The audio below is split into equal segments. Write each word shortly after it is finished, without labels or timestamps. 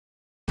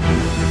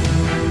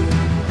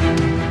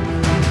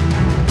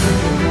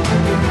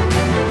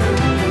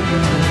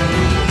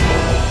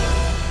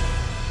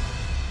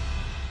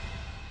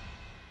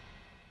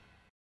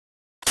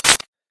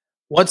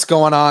What's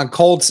going on,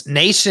 Colts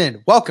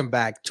Nation? Welcome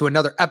back to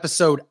another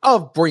episode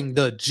of Bring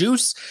the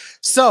Juice.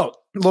 So,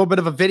 a little bit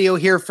of a video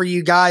here for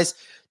you guys.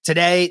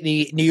 Today,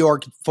 the New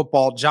York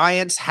Football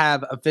Giants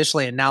have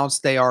officially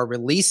announced they are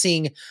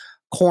releasing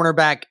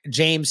cornerback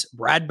James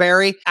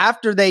Bradberry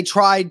after they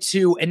tried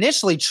to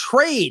initially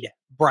trade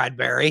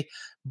Bradberry,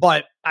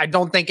 but I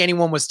don't think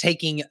anyone was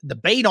taking the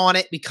bait on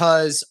it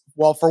because,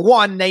 well, for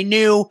one, they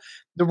knew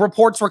the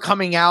reports were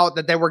coming out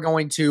that they were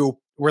going to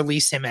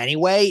release him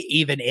anyway,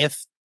 even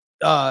if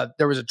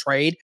there was a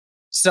trade.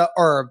 So,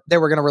 or they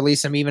were going to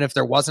release him even if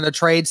there wasn't a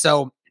trade.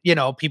 So,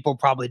 people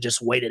probably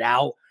just waited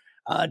out.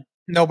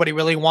 Nobody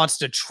really wants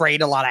to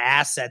trade a lot of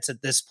assets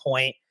at this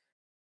point.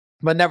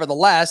 But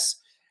nevertheless,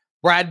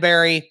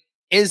 Bradberry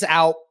is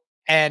out,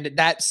 and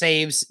that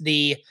saves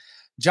the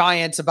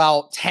Giants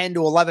about $10 to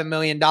 $11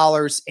 million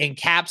in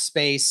cap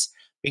space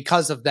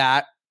because of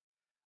that.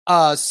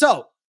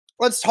 So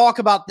let's talk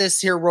about this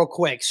here real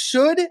quick.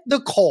 Should the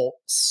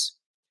Colts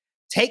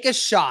take a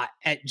shot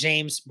at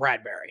James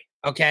Bradberry?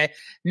 Okay.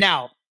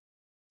 Now,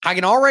 I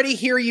can already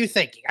hear you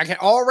thinking. I can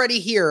already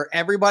hear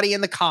everybody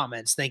in the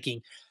comments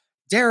thinking,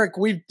 Derek,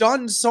 we've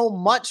done so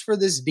much for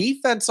this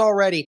defense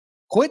already.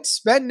 Quit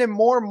spending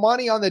more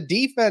money on the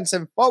defense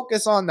and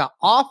focus on the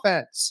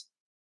offense.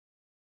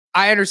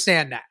 I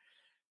understand that.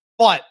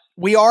 But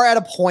we are at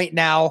a point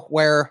now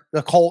where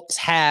the Colts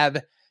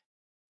have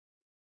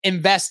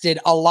invested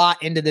a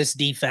lot into this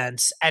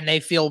defense, and they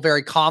feel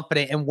very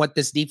confident in what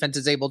this defense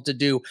is able to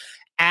do.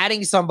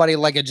 Adding somebody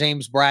like a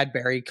James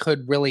Bradberry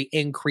could really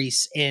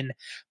increase in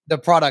the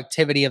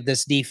productivity of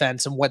this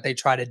defense and what they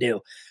try to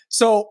do.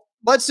 So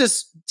let's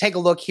just take a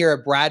look here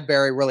at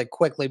Bradberry really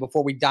quickly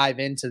before we dive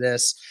into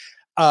this.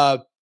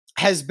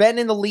 Has been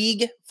in the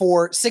league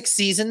for 6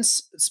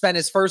 seasons, spent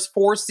his first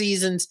 4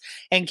 seasons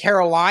in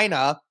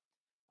Carolina,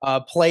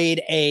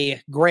 played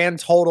a grand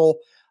total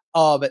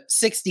of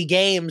 60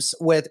 games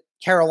with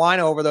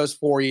Carolina over those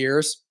 4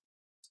 years.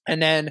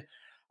 And then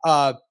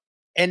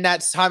in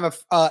that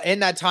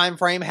time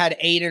frame had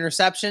 8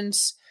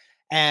 interceptions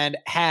and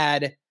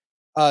had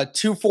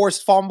 2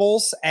 forced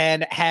fumbles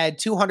and had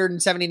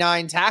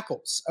 279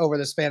 tackles over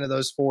the span of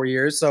those 4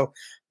 years. So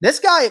this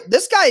guy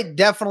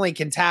definitely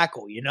can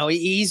tackle.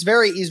 He's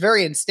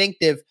very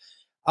instinctive.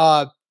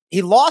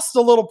 He lost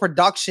a little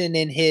production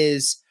in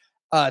his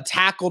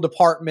tackle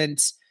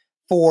department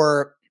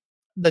for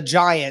the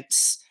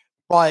Giants,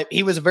 but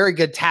he was a very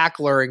good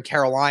tackler in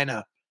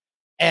Carolina.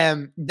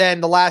 And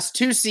then the last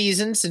 2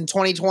 seasons in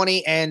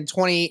 2020 and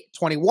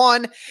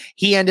 2021,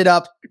 he ended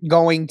up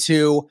going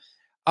to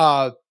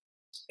the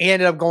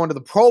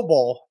Pro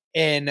Bowl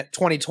in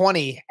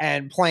 2020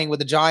 and playing with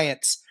the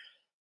Giants.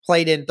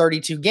 Played in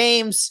 32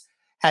 games,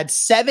 had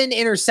 7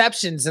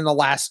 interceptions in the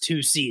last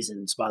 2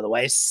 seasons, by the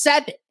way.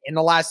 7 in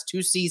the last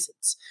 2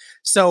 seasons.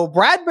 So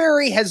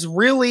Bradberry has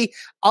really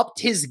upped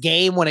his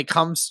game when it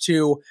comes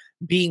to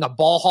being a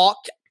ball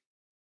hawk.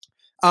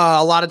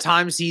 A lot of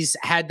times he's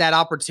had that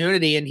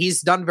opportunity, and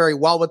he's done very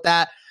well with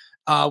that.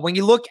 When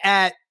you look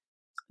at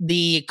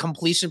the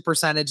completion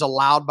percentage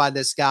allowed by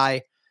this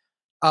guy,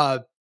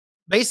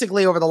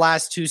 basically over the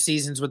last 2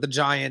 seasons with the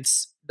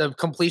Giants, the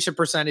completion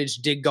percentage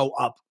did go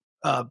up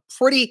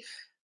pretty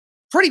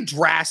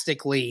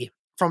drastically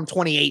from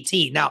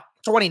 2018. Now,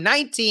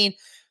 2018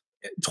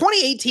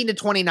 to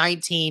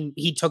 2019,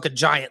 he took a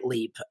giant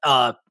leap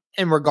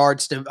in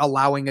regards to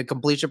allowing a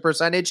completion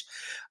percentage.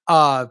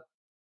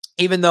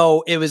 Even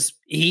though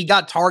he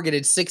got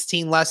targeted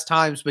 16 less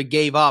times, but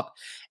gave up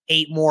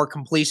 8 more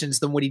completions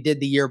than what he did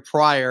the year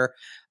prior.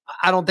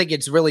 I don't think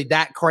it's really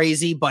that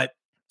crazy, but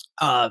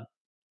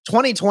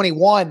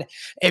 2021,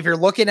 if you're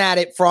looking at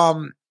it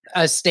from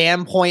a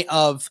standpoint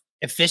of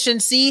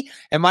efficiency,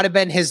 it might have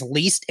been his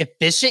least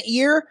efficient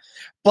year,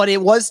 but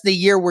it was the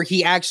year where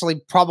he actually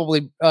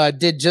probably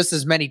did just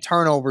as many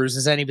turnovers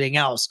as anything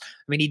else. I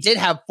mean, he did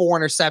have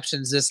 4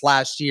 interceptions this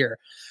last year.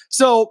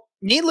 So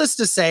needless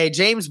to say,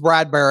 James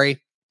Bradberry,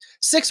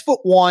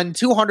 6'1",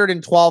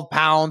 212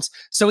 pounds.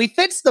 So he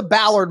fits the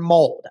Ballard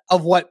mold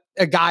of what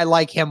a guy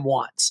like him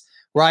wants,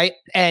 right?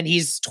 And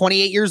he's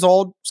 28 years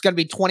old. He's going to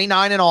be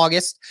 29 in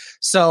August.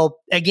 So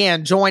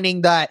again,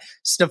 joining that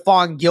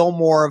Stephon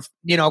Gilmore of,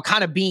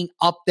 kind of being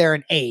up there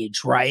in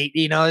age, right?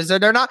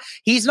 So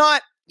he's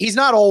not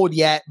old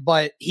yet,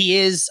 but he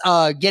is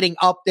getting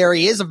up there.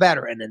 He is a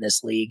veteran in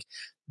this league,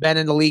 been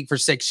in the league for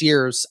 6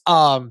 years.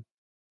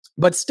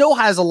 But still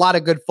has a lot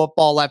of good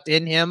football left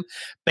in him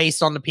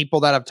based on the people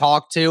that I've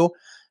talked to.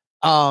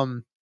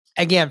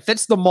 Again,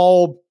 fits the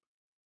mold.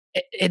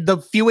 The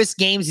fewest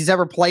games he's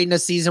ever played in a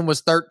season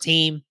was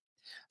 13.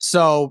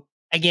 So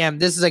again,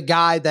 this is a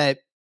guy that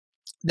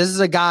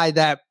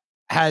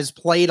has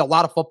played a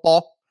lot of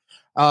football.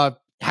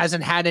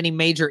 Hasn't had any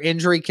major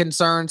injury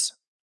concerns.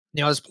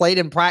 He's played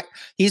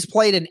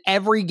in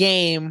every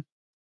game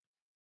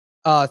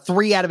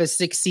 3 out of his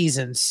 6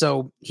 seasons.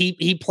 So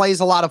he plays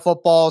a lot of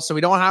football, so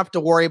we don't have to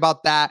worry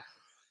about that.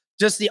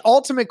 Just the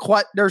ultimate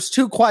there's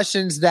 2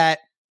 questions that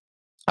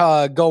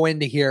go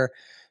into here.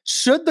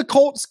 Should the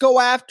Colts go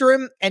after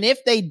him? And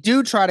if they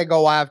do try to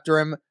go after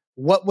him,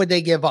 what would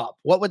they give up?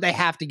 What would they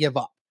have to give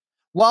up?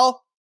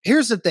 Well,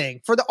 here's the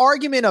thing. For the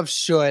argument of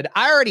should,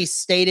 I already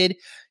stated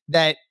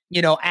that,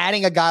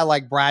 adding a guy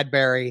like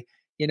Bradberry,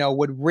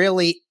 would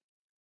really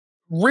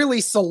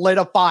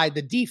solidify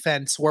the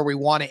defense where we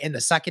want it in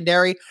the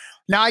secondary.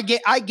 Now,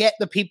 I get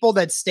the people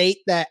that state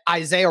that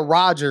Isaiah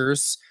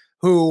Rodgers,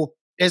 who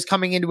is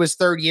coming into his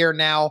third year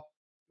now,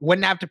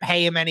 wouldn't have to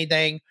pay him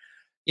anything.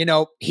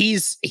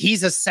 He's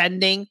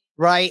ascending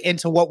right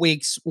into what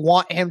we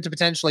want him to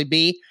potentially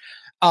be.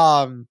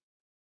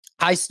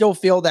 I still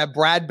feel that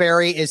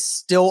Bradberry is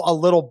still a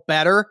little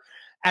better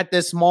at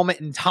this moment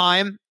in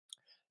time.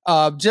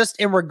 Just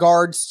in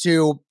regards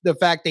to the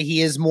fact that he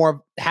has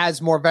more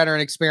veteran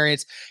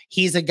experience.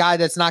 He's a guy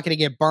that's not going to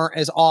get burnt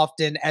as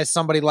often as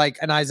somebody like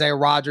an Isaiah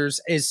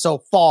Rodgers is so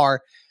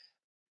far.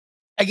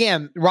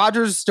 Again,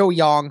 Rodgers is still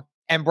young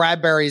and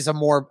Bradberry is a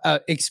more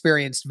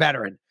experienced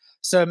veteran.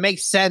 So it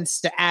makes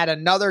sense to add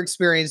another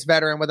experienced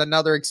veteran with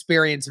another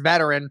experienced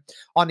veteran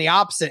on the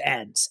opposite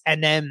ends.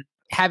 And then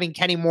having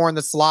Kenny Moore in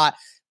the slot,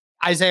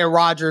 Isaiah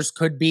Rodgers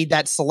could be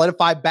that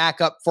solidified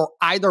backup for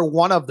either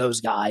one of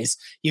those guys.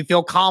 You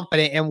feel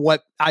confident in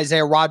what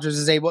Isaiah Rodgers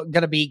is going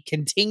to be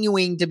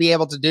continuing to be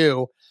able to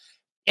do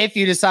if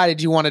you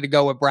decided you wanted to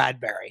go with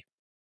Bradberry.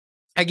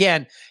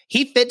 Again,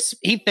 he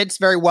fits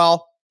very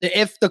well.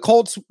 If the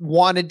Colts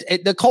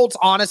the Colts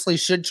honestly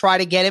should try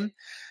to get him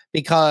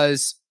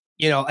because,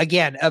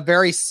 again, a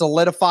very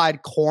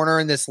solidified corner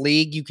in this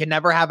league. You can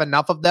never have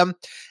enough of them.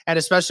 And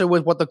especially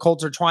with what the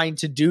Colts are trying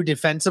to do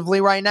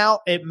defensively right now,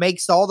 it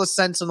makes all the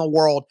sense in the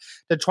world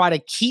to try to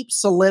keep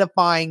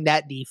solidifying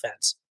that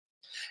defense.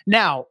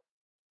 Now,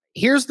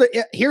 here's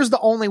the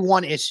only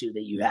one issue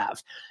that you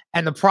have.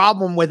 And the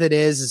problem with it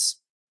is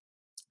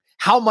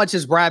how much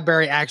is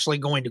Bradberry actually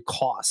going to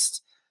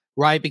cost,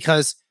 right?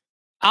 Because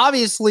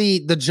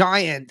obviously the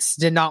Giants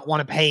did not want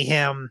to pay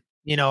him,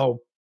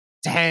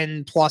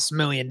 $10+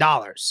 million,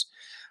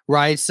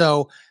 right?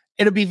 So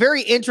it'll be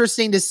very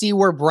interesting to see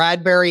where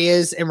Bradberry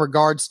is in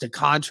regards to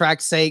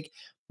contract sake.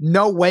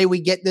 No way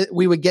we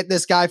would get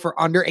this guy for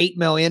under $8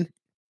 million.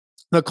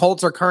 The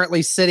Colts are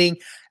currently sitting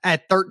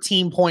at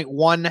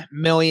 $13.1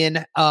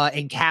 million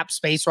in cap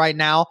space right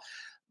now.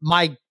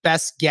 My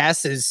best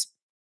guess is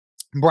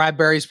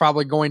Bradberry's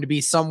probably going to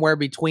be somewhere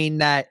between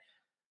that,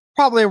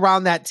 probably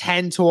around that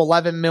 10 to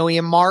 11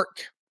 million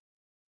mark.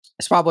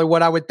 It's probably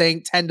what I would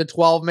think, 10 to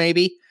 12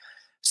 maybe.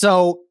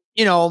 So,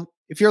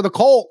 if you're the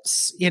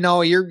Colts,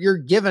 you're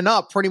giving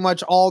up pretty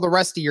much all the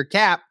rest of your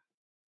cap,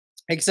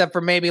 except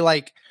for maybe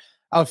like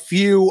a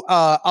few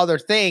other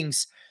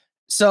things.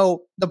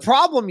 So the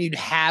problem you'd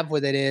have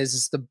with it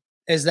is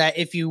that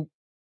if you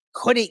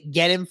couldn't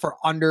get him for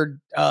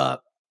under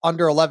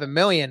 11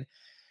 million,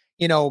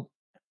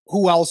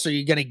 who else are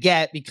you going to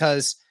get?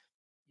 Because,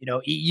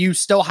 you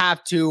still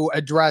have to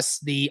address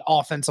the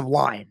offensive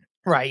line,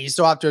 right? You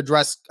still have to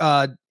address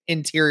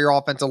interior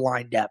offensive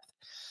line depth.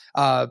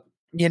 I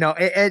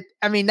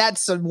mean,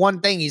 that's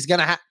one thing. He's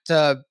going to have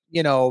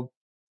to,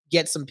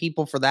 get some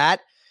people for that.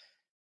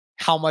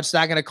 How much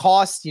that going to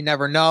cost? You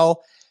never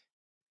know.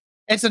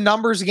 It's a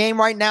numbers game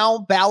right now.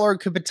 Ballard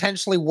could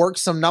potentially work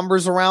some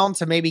numbers around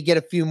to maybe get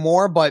a few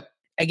more. But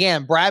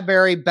again,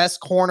 Bradberry,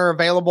 best corner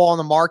available on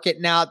the market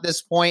now at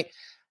this point.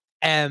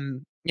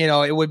 And,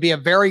 it would be a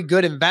very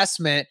good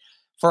investment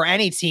for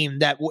any team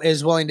that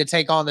is willing to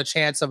take on the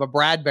chance of a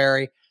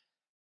Bradberry.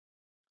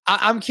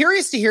 I'm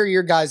curious to hear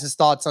your guys'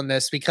 thoughts on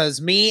this because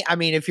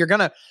if you're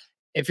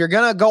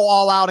gonna go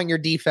all out on your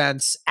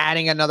defense,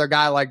 adding another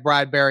guy like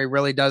Bradberry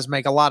really does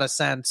make a lot of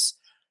sense,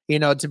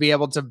 to be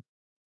able to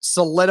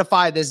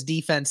solidify this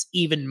defense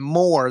even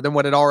more than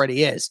what it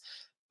already is.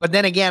 But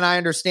then again, I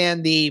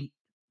understand the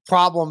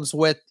problems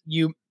with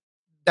you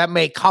that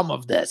may come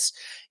of this.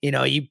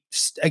 You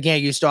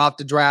still have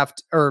to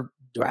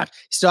you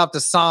still have to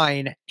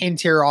sign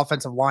interior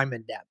offensive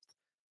lineman depth.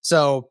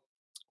 So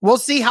we'll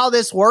see how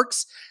this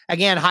works.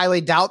 Again, highly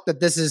doubt that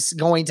this is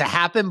going to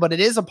happen, but it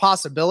is a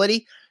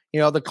possibility.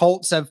 The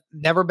Colts have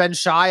never been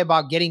shy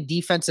about getting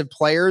defensive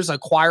players,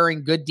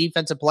 acquiring good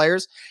defensive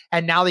players.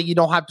 And now that you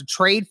don't have to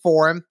trade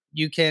for them,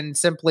 you can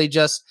simply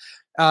just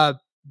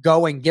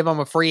go and give them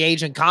a free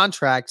agent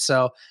contract.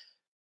 So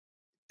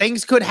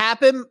things could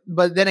happen.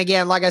 But then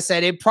again, like I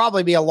said, it'd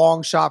probably be a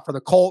long shot for the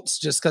Colts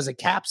just because of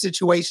cap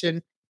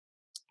situation.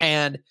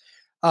 And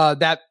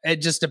that it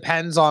just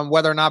depends on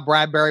whether or not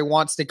Bradberry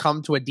wants to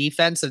come to a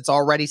defense that's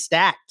already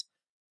stacked.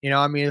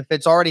 If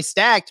it's already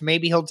stacked,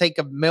 maybe he'll take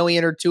 $1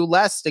 million or $2 million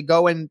less to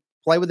go and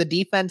play with a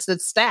defense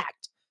that's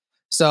stacked.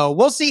 So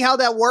we'll see how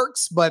that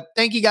works. But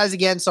thank you guys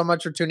again so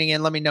much for tuning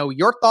in. Let me know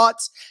your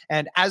thoughts.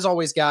 And as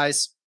always,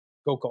 guys,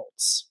 go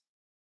Colts.